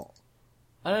 Why not?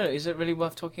 I don't know. Is it really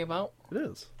worth talking about? It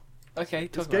is. Okay,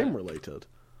 talk it's about game related.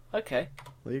 Okay.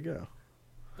 There you go.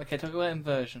 Okay, talk about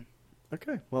Inversion.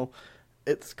 Okay, well,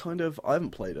 it's kind of... I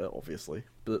haven't played it, obviously,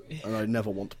 and I never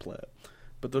want to play it.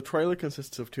 But the trailer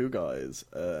consists of two guys,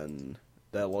 and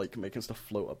they're, like, making stuff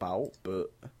float about,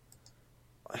 but...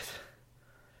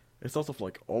 It's sort of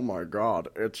like, oh my god,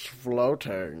 it's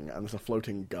floating, and it's a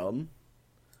floating gun.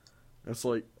 It's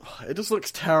like, it just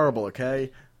looks terrible,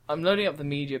 okay? I'm loading up the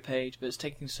media page, but it's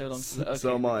taking so long to... Okay,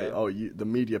 so am I. Oh, the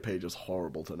media page is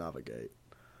horrible to navigate.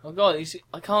 Oh god, you see,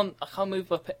 I can't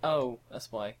move up. Oh,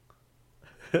 that's why.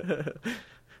 But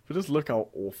just look how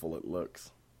awful it looks.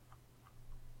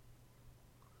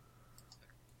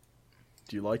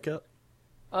 Do you like it?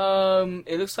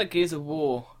 It looks like Gears of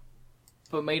War,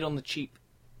 but made on the cheap.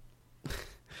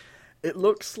 It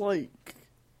looks like...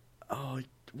 Oh,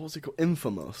 what's it called?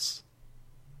 Infamous.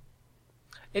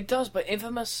 It does, but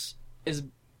Infamous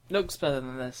looks better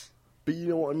than this. But you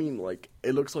know what I mean? Like,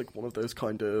 it looks like one of those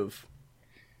kind of...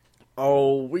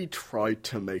 Oh, we tried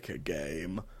to make a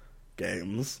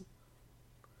games.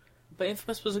 But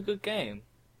Infamous was a good game.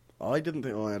 I didn't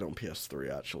think I had it on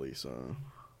PS3, actually, so...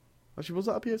 Actually, was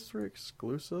that a PS3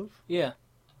 exclusive? Yeah.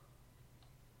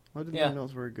 I didn't think that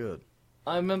was very good.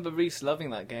 I remember Reese loving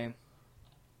that game.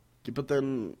 Yeah, but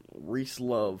then Reese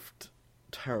loved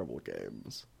terrible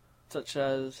games. Such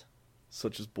as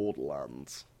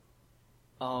Borderlands.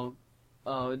 I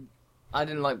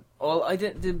didn't like... Well, I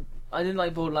didn't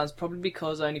like Borderlands probably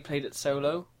because I only played it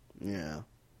solo. Yeah.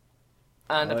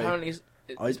 And apparently it's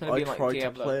meant to be like Diablo. I tried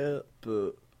to play it,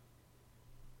 but...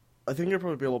 I think it'd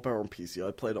probably be a lot better on PC.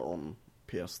 I played it on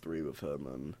PS3 with him,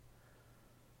 and...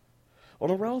 On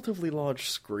a relatively large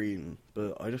screen,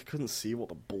 but I just couldn't see what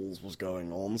the balls was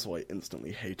going on, so I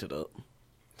instantly hated it.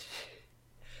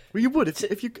 Well, you would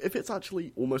if it's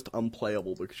actually almost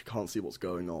unplayable because you can't see what's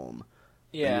going on.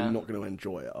 Yeah. Then you're not going to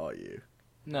enjoy it, are you?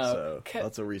 No. So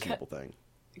that's a reasonable thing.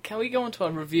 Can we go on to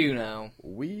our review now?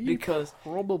 Because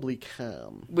probably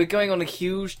can. We're going on a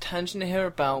huge tangent here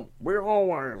about... We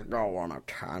always go on a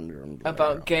tangent.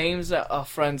 About games that our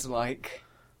friends like.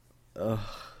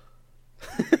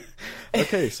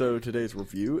 Okay, so today's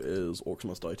review is Orcs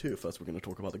Must Die 2. First we're going to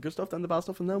talk about the good stuff, then the bad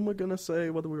stuff, and then we're going to say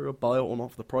whether we were a buy it or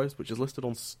not for the price, which is listed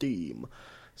on Steam.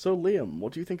 So Liam,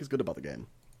 what do you think is good about the game?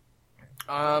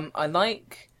 I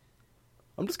like...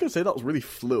 I'm just going to say that was really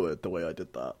fluid, the way I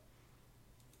did that.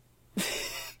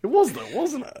 It was though,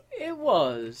 wasn't it? It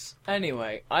was.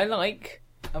 Anyway, I like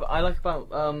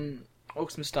about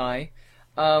Orcs Must Die.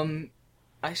 I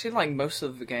actually like most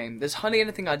of the game. There's hardly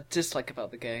anything I dislike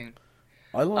about the game.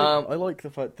 I like the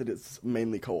fact that it's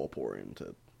mainly co-op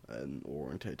oriented,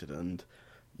 and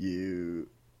you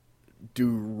do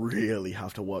really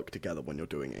have to work together when you're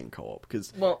doing it in co-op,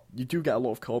 because you do get a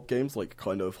lot of co-op games, like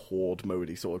kind of horde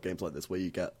modey sort of games like this, where you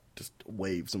get just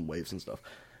waves and waves and stuff,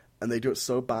 and they do it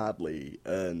so badly,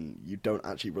 and you don't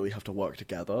actually really have to work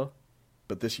together,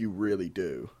 but this you really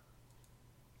do.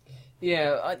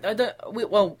 Yeah, I don't.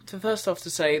 Well, first off, to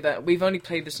say that we've only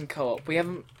played this in co-op.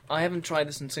 I haven't tried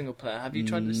this in single player. Have you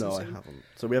tried this? No, I haven't.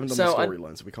 So we haven't done the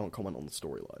storyline, so we can't comment on the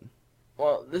storyline.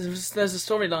 Well, there's a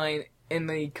storyline in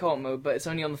the co-op mode, but it's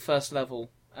only on the first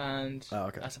level, and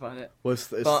that's about it. Well,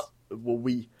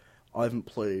 I haven't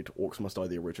played Orcs Must Die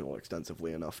the original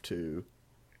extensively enough to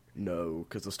know,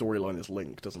 because the storyline is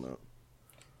linked, isn't it?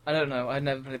 I don't know. I've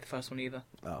never played the first one either.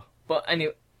 Oh. But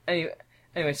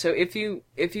Anyway, so if you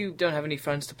don't have any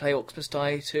friends to play Orcs Must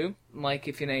Die 2, like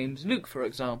if your name's Luke, for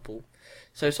example,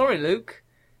 so sorry, Luke,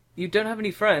 you don't have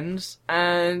any friends,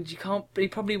 and you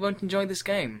probably won't enjoy this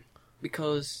game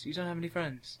because you don't have any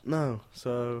friends. No,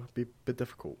 so it'd be a bit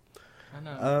difficult. I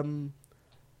know.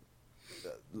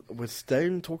 We're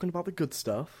talking about the good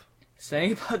stuff.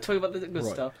 Talking about the good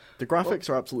stuff. The graphics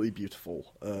are absolutely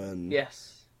beautiful, and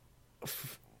yes,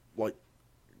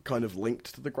 kind of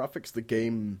linked to the graphics, the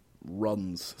game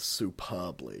runs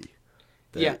superbly.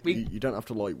 You don't have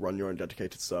to run your own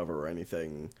dedicated server or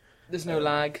anything. There's no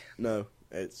lag. No,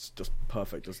 it's just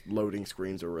perfect. Just loading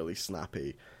screens are really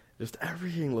snappy. Just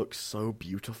everything looks so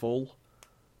beautiful.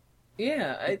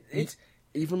 Yeah,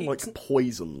 even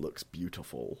Poison looks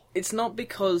beautiful. It's not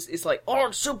because it's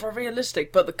it's super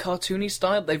realistic, but the cartoony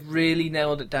style, they've really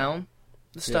nailed it down.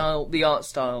 The art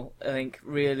style, I think,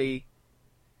 really...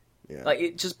 Yeah.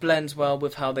 It just blends well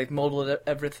with how they've modelled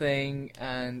everything,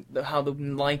 and how the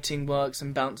lighting works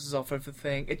and bounces off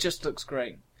everything. It just looks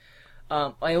great.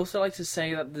 I also like to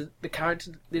say that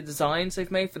the designs they've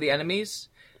made for the enemies,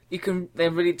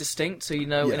 they're really distinct, so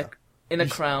in a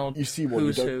crowd, you see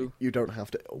who's who. You don't have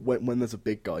to when there's a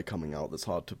big guy coming out that's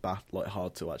hard to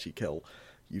actually kill.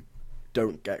 You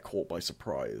don't get caught by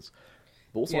surprise.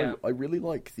 But also, I really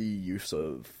like the use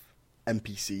of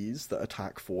NPCs that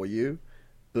attack for you.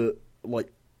 But,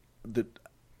 the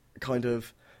kind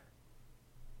of...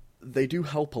 they do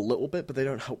help a little bit, but they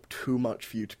don't help too much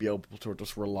for you to be able to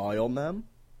just rely on them.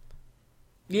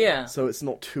 Yeah. So it's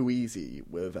not too easy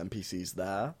with NPCs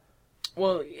there.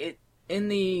 Well,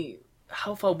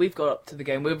 how far we've got up to the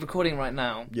game, we're recording right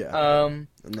now. Yeah. And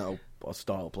now I'll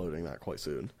start uploading that quite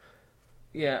soon.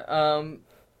 Yeah.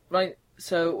 Right.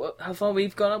 So how far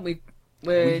we've gone up?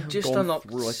 We're just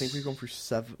unlocked. I think we've gone through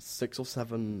 6 or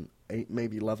 7, 8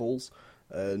 maybe levels,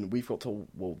 and we've got to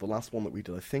the last one that we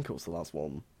did. I think it was the last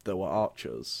one. There were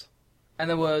archers, and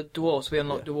there were dwarves. We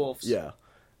unlocked dwarves. Yeah,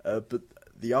 but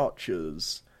the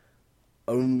archers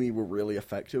only were really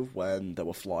effective when there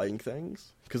were flying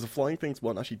things, because the flying things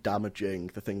weren't actually damaging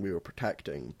the thing we were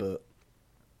protecting, but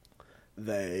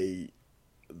the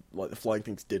flying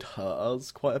things did hurt us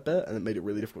quite a bit, and it made it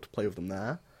really difficult to play with them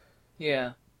there.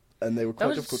 Yeah. And they were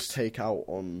quite difficult to take out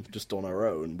on our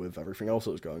own with everything else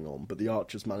that was going on, but the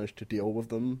archers managed to deal with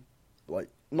them,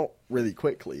 not really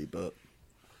quickly, but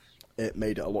it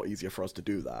made it a lot easier for us to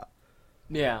do that.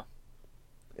 Yeah.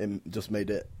 It just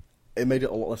made it a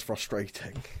lot less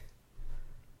frustrating.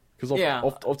 Because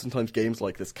oftentimes games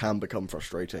like this can become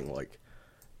frustrating,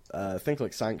 things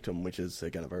like Sanctum, which is,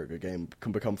 again, a very good game,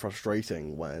 can become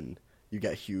frustrating when you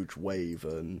get a huge wave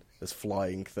and there's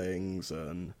flying things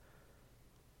and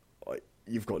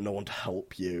you've got no one to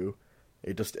help you.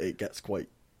 It gets quite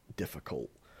difficult.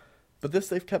 But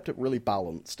they've kept it really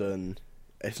balanced, and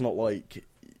it's not like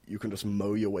you can just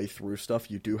mow your way through stuff.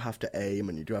 You do have to aim,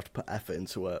 and you do have to put effort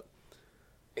into it.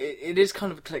 It is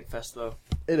kind of a click fest, though.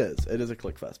 It is a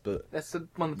click fest, but that's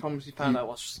one of the problems we found out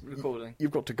whilst recording.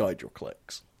 You've got to guide your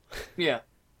clicks. Yeah.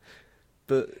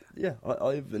 But yeah,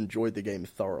 I've enjoyed the game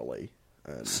thoroughly.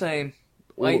 Same.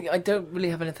 I don't really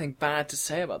have anything bad to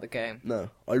say about the game. No,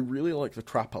 I really like the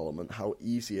trap element, how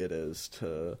easy it is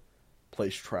to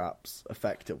place traps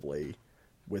effectively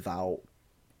without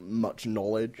much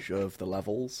knowledge of the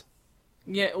levels.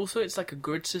 Yeah, also it's like a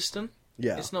grid system.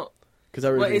 Yeah. It's not... Because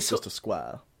everything's just a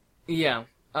square. Yeah.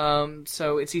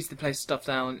 So it's easy to place stuff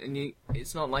down, and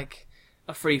it's not like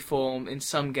a free form in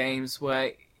some games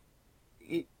where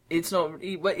it's not...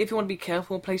 If you want to be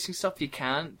careful in placing stuff, you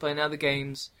can, but in other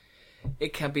games...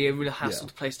 It can be a real hassle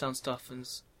to place down stuff.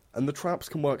 And the traps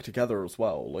can work together as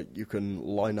well. You can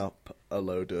line up a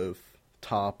load of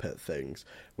tar pit things,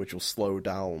 which will slow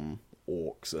down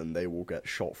orcs, and they will get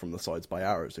shot from the sides by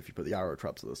arrows if you put the arrow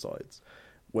traps at the sides.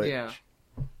 Which,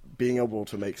 being able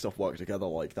to make stuff work together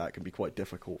like that can be quite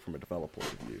difficult from a developer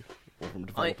point of view, or from a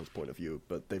developer's point of view,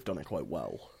 but they've done it quite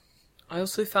well. I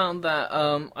also found that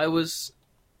I was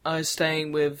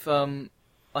staying with a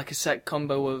set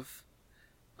combo of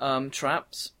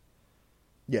traps.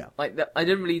 Yeah. I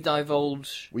didn't really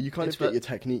divulge... Well, you kind of get your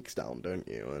techniques down, don't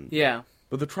you? Yeah.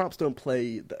 But the traps don't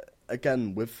play...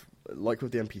 Again, with the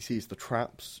NPCs, the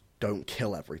traps don't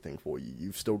kill everything for you.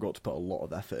 You've still got to put a lot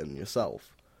of effort in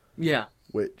yourself. Yeah.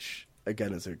 Which,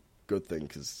 again, is a good thing,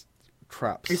 because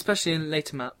traps... Especially in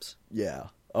later maps. Yeah.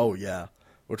 Oh, yeah.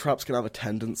 Well, traps can have a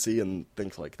tendency, and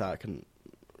things like that can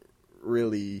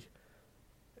really...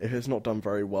 If it's not done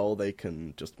very well, they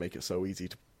can just make it so easy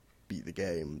to beat the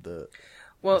game that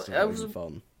it's not even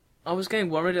fun. I was getting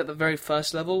worried at the very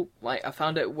first level. I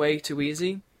found it way too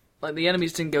easy. The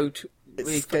enemies didn't go too... It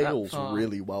scales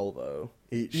really well, though.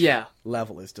 Each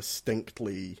level is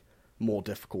distinctly more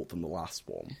difficult than the last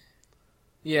one.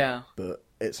 Yeah. But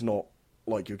it's not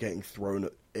like you're getting thrown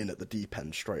in at the deep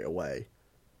end straight away.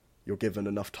 You're given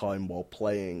enough time while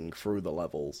playing through the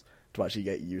levels to actually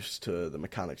get used to the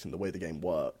mechanics and the way the game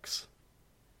works.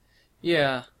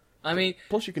 Yeah. I mean...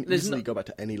 Plus you can easily go back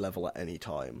to any level at any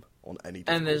time, on any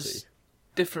difficulty. And there's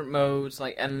different modes,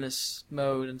 like endless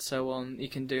mode and so on, you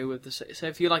can do with the... So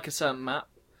if you like a certain map,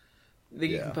 then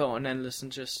you can put it on endless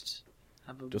and just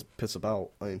have a... Just piss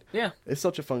about. I mean, it's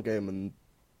such a fun game, and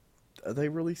are they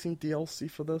releasing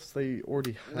DLC for this? They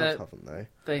already have, haven't they?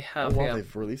 They have,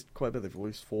 They've released quite a bit. They've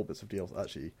released 4 bits of DLC.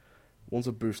 Actually, one's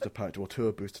a booster pack, or 2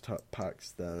 are booster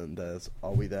packs, then there's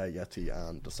Are We There Yeti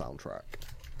and the soundtrack.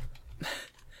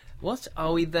 What?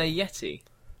 Are We There Yeti?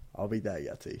 Are We There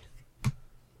Yeti?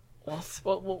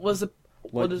 What was the...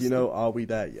 Are We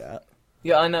There Yet?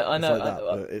 Yeah, I know. It's like that,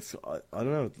 but it's... I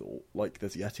don't know,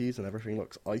 there's Yetis and everything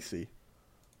looks icy.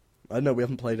 I know we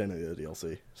haven't played any of the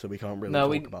DLC, so we can't really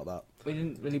talk about that. We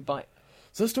didn't really buy...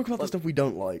 So let's talk about the stuff we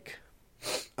don't like.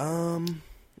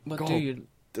 What do you...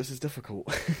 This is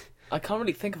difficult. I can't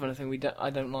really think of anything I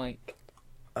don't like.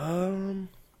 I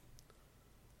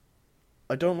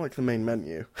don't like the main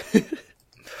menu.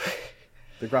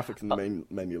 The graphics in the main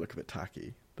menu look a bit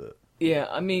tacky, but... Yeah,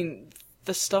 I mean,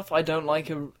 the stuff I don't like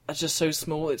are just so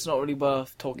small, it's not really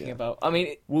worth talking about. I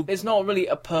mean, it's not really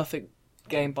a perfect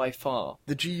game by far.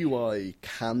 The GUI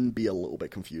can be a little bit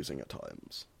confusing at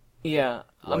times. Yeah,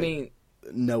 Like, I mean...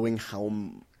 knowing how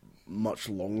much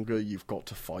longer you've got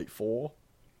to fight for,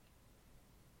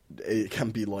 it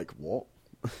can be like, what?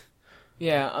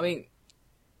 Yeah, I mean...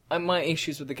 my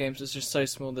issues with the games is just so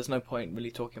small, there's no point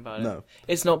really talking about it. No.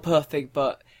 It's not perfect,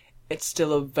 but it's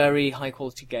still a very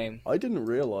high-quality game. I didn't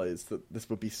realise that this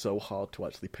would be so hard to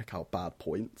actually pick out bad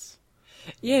points.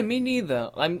 Yeah, me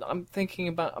neither. I'm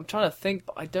trying to think,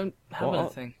 but I don't have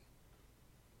anything.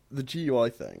 The GUI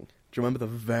thing. Do you remember the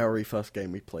very first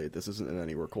game we played? This isn't in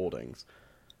any recordings.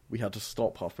 We had to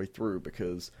stop halfway through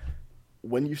because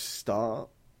when you start,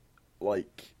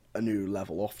 like, a new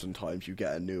level, oftentimes you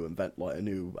get a new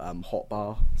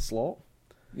hotbar slot.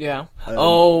 Yeah.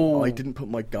 I didn't put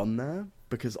my gun there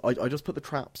because I just put the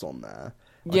traps on there.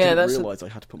 I didn't realise I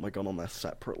had to put my gun on there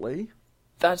separately.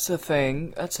 That's the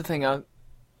thing.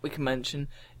 We can mention.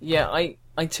 Yeah,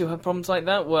 I too have problems like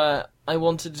that where I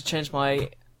wanted to change my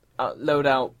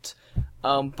loadout,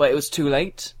 but it was too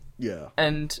late. Yeah.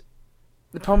 And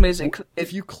the problem is,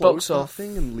 if you close that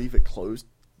thing and leave it closed,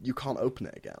 you can't open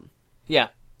it again. Yeah.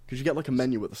 Because you get like a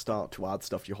menu at the start to add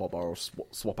stuff to your hotbar or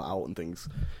swap it out and things.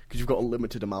 Because you've got a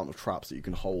limited amount of traps that you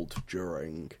can hold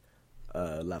during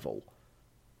level.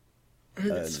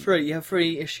 It's free. You have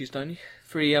 3 issues, don't you?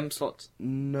 3 slots.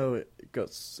 No, it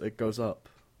goes up.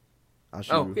 As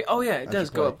it does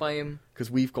go up by Because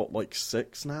we've got like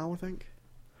 6 now, I think.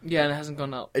 Yeah, and it hasn't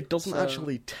gone up. It doesn't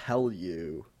actually tell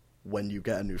you when you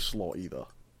get a new slot either.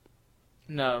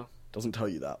 No. It doesn't tell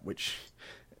you that, which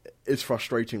is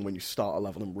frustrating when you start a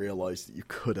level and realise that you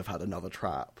could have had another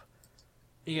trap.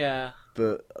 Yeah.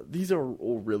 But these are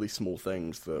all really small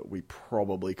things that we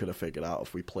probably could have figured out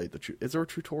if we played Is there a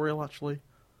tutorial, actually?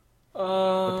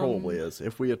 There probably is.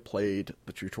 If we had played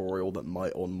the tutorial that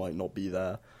might or might not be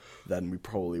there, then we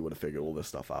probably would have figured all this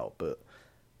stuff out. But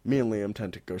me and Liam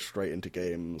tend to go straight into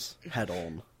games head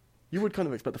on. You would kind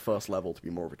of expect the first level to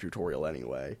be more of a tutorial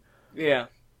anyway. Yeah.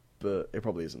 But it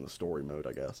probably is in the story mode,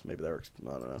 I guess. Maybe I don't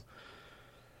know.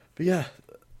 But yeah,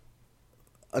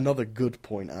 another good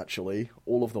point, actually.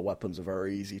 All of the weapons are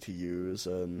very easy to use,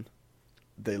 and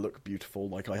they look beautiful.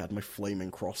 Like, I had my flaming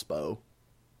crossbow,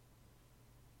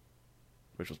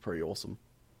 which was pretty awesome.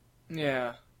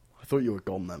 Yeah. I thought you were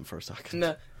gone then for a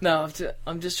second. No,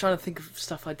 I'm just trying to think of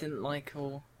stuff I didn't like,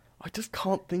 or... I just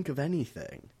can't think of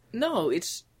anything. No,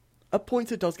 it's... At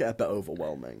points it does get a bit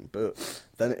overwhelming, but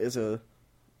then it's that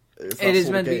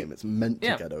sort of game. It's meant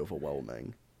to get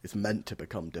overwhelming. It's meant to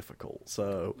become difficult,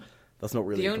 so that's not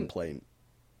really a complaint.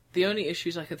 The only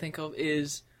issues I can think of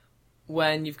is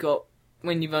when you've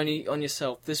only on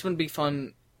yourself. This wouldn't be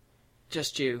fun,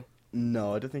 just you.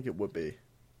 No, I don't think it would be.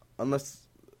 Unless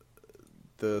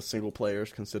the single player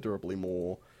is considerably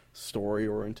more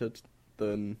story-oriented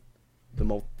than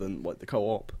like the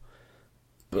co-op.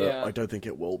 But yeah. I don't think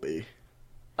it will be.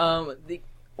 One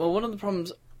of the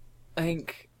problems, I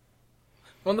think...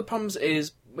 One of the problems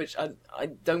is, which I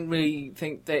don't really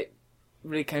think that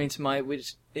really came into mind,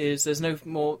 which is there's no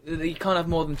more... You can't have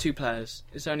more than 2 players.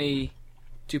 It's only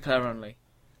 2-player only.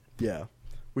 Yeah.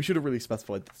 We should have really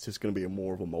specified that this is going to be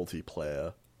more of a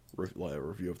multiplayer, like a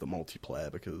review of the multiplayer,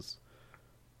 because...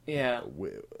 Yeah.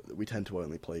 We tend to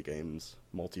only play games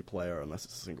multiplayer unless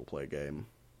it's a single-player game.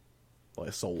 Like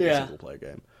a solely single-player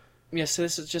game. Yeah, so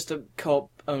this is just a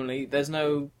co-op only. There's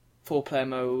no 4-player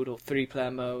mode or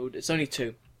 3-player mode. It's only 2.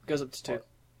 It goes up to 2.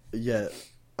 Yeah.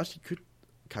 Actually,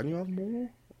 can you have more?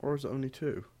 Or is it only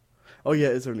 2? Oh yeah,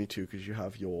 it's only 2 because you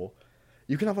have You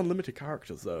can have unlimited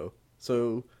characters though.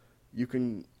 So you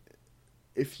can...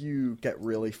 If you get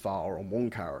really far on one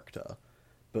character,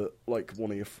 but like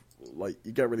you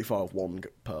get really far with one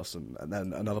person, and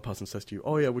then another person says to you,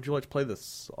 "Oh yeah, would you like to play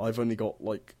this? I'm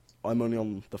only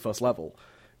on the first level."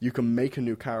 You can make a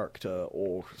new character,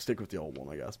 or stick with the old one,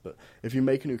 I guess. But if you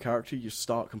make a new character, you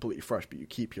start completely fresh, but you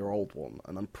keep your old one.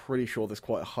 And I'm pretty sure there's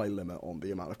quite a high limit on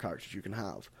the amount of characters you can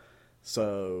have.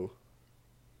 So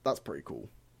that's pretty cool.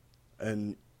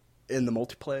 And in the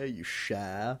multiplayer, you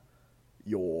share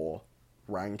your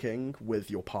ranking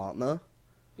with your partner.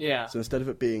 Yeah. So instead of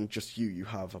it being just you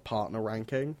have a partner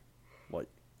ranking, like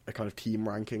a kind of team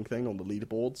ranking thing on the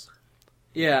leaderboards.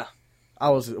 Yeah.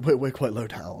 We're quite low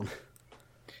down.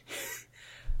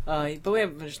 But we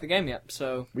haven't finished the game yet,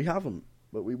 so... We haven't,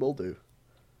 but we will do.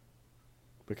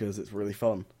 Because it's really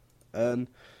fun. And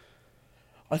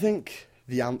I think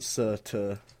the answer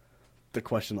to the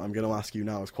question I'm going to ask you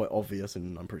now is quite obvious,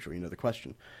 and I'm pretty sure you know the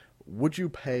question. Would you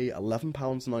pay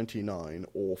 £11.99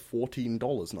 or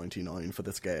 $14.99 for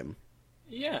this game?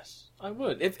 Yes, I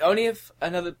would. Only if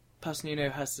another person you know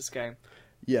has this game.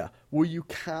 Yeah, well, you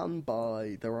can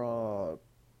buy.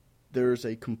 There's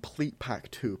a complete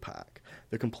pack 2-pack.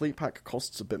 The complete pack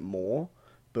costs a bit more,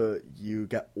 but you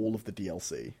get all of the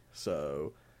DLC.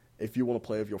 So, if you want to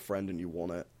play with your friend and you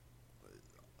want it,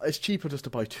 it's cheaper just to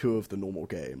buy 2 of the normal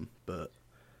game. But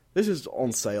this is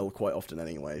on sale quite often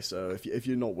anyway. So, if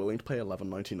you're not willing to pay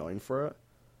 $11.99 for it,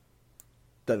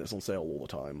 then it's on sale all the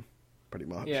time, pretty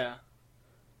much. Yeah.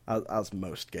 As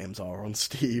most games are on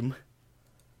Steam.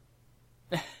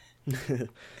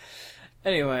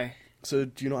 Anyway. So,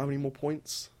 do you not have any more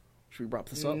points? Should we wrap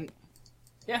this up?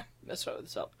 Yeah, let's wrap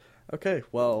this up. Okay,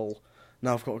 well,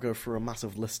 now I've got to go through a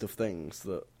massive list of things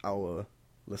that our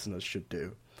listeners should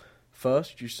do.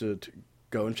 First, you should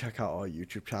go and check out our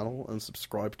YouTube channel and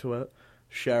subscribe to it.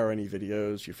 Share any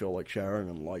videos you feel like sharing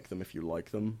and like them if you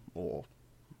like them, or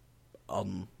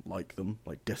unlike them,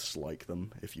 like dislike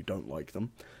them if you don't like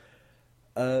them.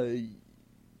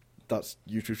 That's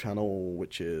YouTube channel,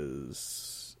 which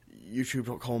is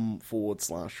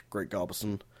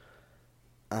youtube.com/GreatGarbison.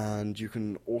 And you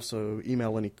can also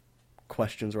email any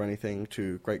questions or anything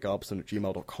to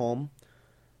greatgarbison@gmail.com.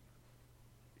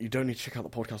 You don't need to check out the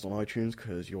podcast on iTunes,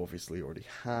 because you obviously already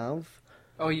have.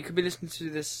 Oh, you could be listening to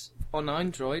this on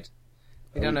Android.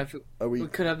 We don't know if we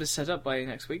could have this set up by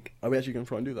next week. Are we actually going to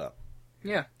try and do that?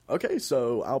 Yeah. Okay,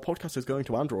 so our podcast is going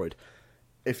to Android.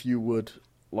 If you would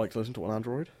like to listen to it on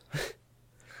Android.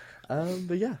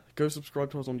 But yeah, go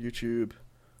subscribe to us on YouTube.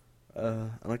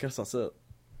 And I guess that's it.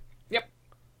 Yep.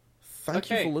 Thank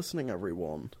you for listening,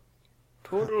 everyone.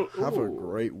 Have a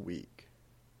great week.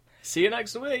 See you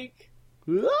next week.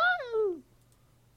 Ah!